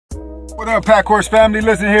What up, Pack Horse family?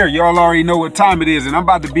 Listen here, y'all already know what time it is, and I'm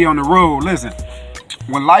about to be on the road. Listen,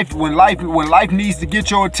 when life needs to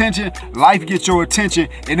get your attention, life gets your attention,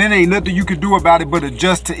 and then ain't nothing you can do about it but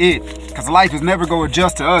adjust to it. Cause life is never gonna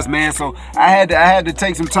adjust to us, man. So I had to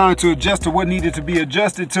take some time to adjust to what needed to be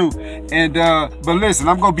adjusted to. And but listen,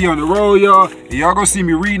 I'm gonna be on the road, y'all, and y'all gonna see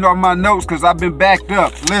me reading off my notes because I've been backed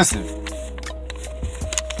up. Listen.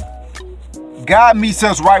 God meets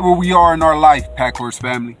us right where we are in our life, Pack Horse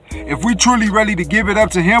family. If we truly ready to give it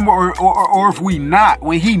up to him or if we not,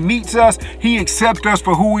 when he meets us, he accepts us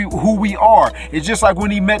for who we are. It's just like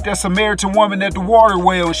when he met that Samaritan woman at the water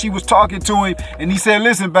well and she was talking to him and he said,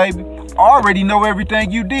 listen, baby, I already know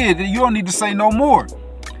everything you did. You don't need to say no more.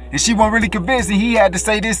 And she wasn't really convinced, and he had to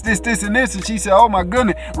say this, and this. And she said, oh my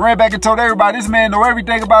goodness, ran back and told everybody, this man know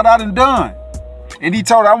everything about I done. And he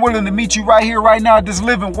told her, I'm willing to meet you right here, right now at this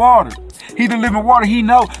living water. He the living water, he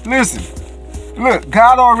know. Listen, look,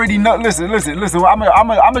 God already know. Listen. I'm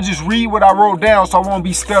gonna just read what I wrote down so I won't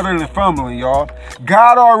be stuttering and fumbling, y'all.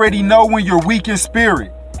 God already know when you're weak in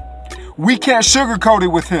spirit. We can't sugarcoat it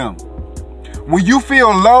with him. When you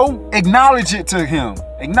feel low, acknowledge it to him.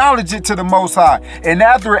 Acknowledge it to the Most High. And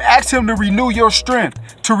after it, ask him to renew your strength,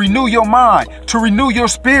 to renew your mind, to renew your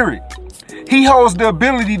spirit. He holds the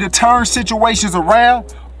ability to turn situations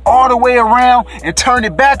around, all the way around, and turn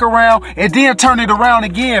it back around, and then turn it around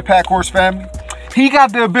again, Pack Horse family. He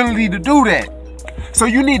got the ability to do that. So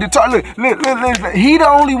you need to talk. Look, he the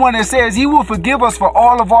only one that says he will forgive us for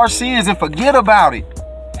all of our sins and forget about it.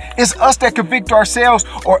 It's us that convict ourselves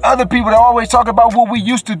or other people that always talk about what we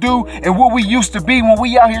used to do and what we used to be when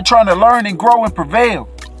we out here trying to learn and grow and prevail.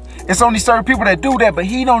 It's only certain people that do that, but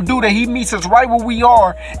he don't do that. He meets us right where we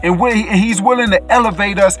are, and he's willing to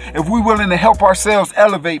elevate us if we're willing to help ourselves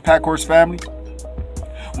elevate, Pack Horse family.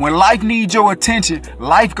 When life needs your attention,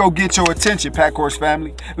 life go get your attention, Pack Horse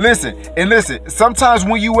family. Listen, sometimes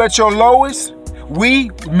when you at your lowest,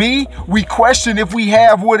 we question if we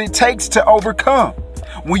have what it takes to overcome.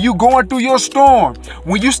 When you going through your storm,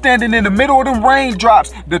 when you standing in the middle of them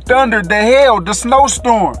raindrops, the thunder, the hail, the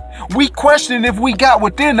snowstorm, we question if we got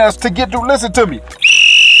within us to get through. Listen to me.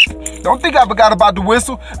 Don't think I forgot about the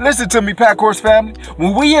whistle. Listen to me, Pack Horse family.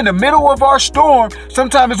 When we in the middle of our storm,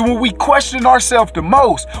 sometimes it's when we question ourselves the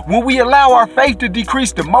most, when we allow our faith to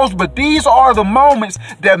decrease the most. But these are the moments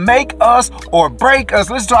that make us or break us.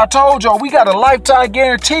 Listen, I told y'all, we got a lifetime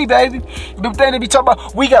guarantee, baby. The thing that we talk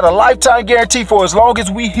about, we got a lifetime guarantee for as long as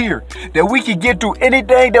we here, that we can get through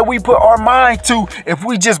anything that we put our mind to if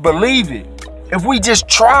we just believe it. If we just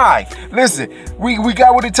try. Listen, we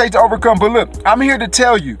got what it takes to overcome. But look, I'm here to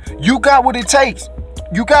tell you, you got what it takes.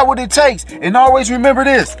 You got what it takes. And always remember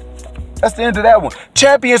this. That's the end of that one.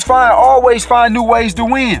 Champions always find new ways to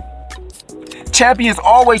win. Champions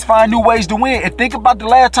always find new ways to win. And think about the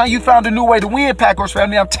last time you found a new way to win, Pack Horse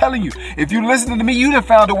family. I'm telling you, if you listening to me, you done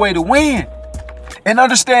found a way to win. And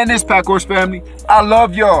understand this, Pack Horse family. I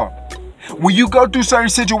love y'all. When you go through certain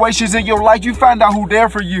situations in your life, you find out who there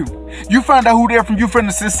for you. You find out who there for you from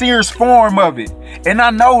the sincerest form of it. And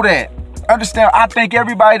I know that. Understand, I thank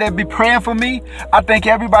everybody that be praying for me. I thank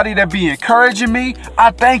everybody that be encouraging me.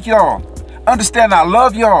 I thank y'all. Understand, I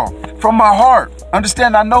love y'all from my heart.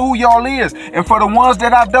 Understand, I know who y'all is. And for the ones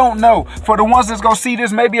that I don't know, for the ones that's going to see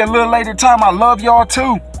this maybe a little later time, I love y'all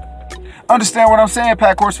too. Understand what I'm saying,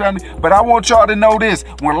 Pack Horse family? But I want y'all to know this.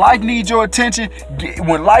 When life needs your attention, it's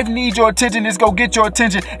going to get your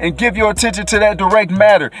attention, and give your attention to that direct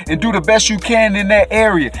matter and do the best you can in that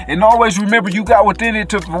area. And always remember, you got within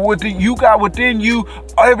you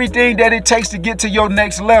everything that it takes to get to your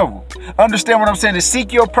next level. Understand what I'm saying? To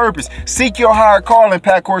seek your purpose, seek your higher calling,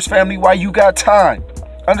 Pack Horse family, while you got time.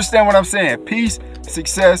 Understand what I'm saying? Peace,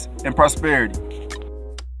 success, and prosperity.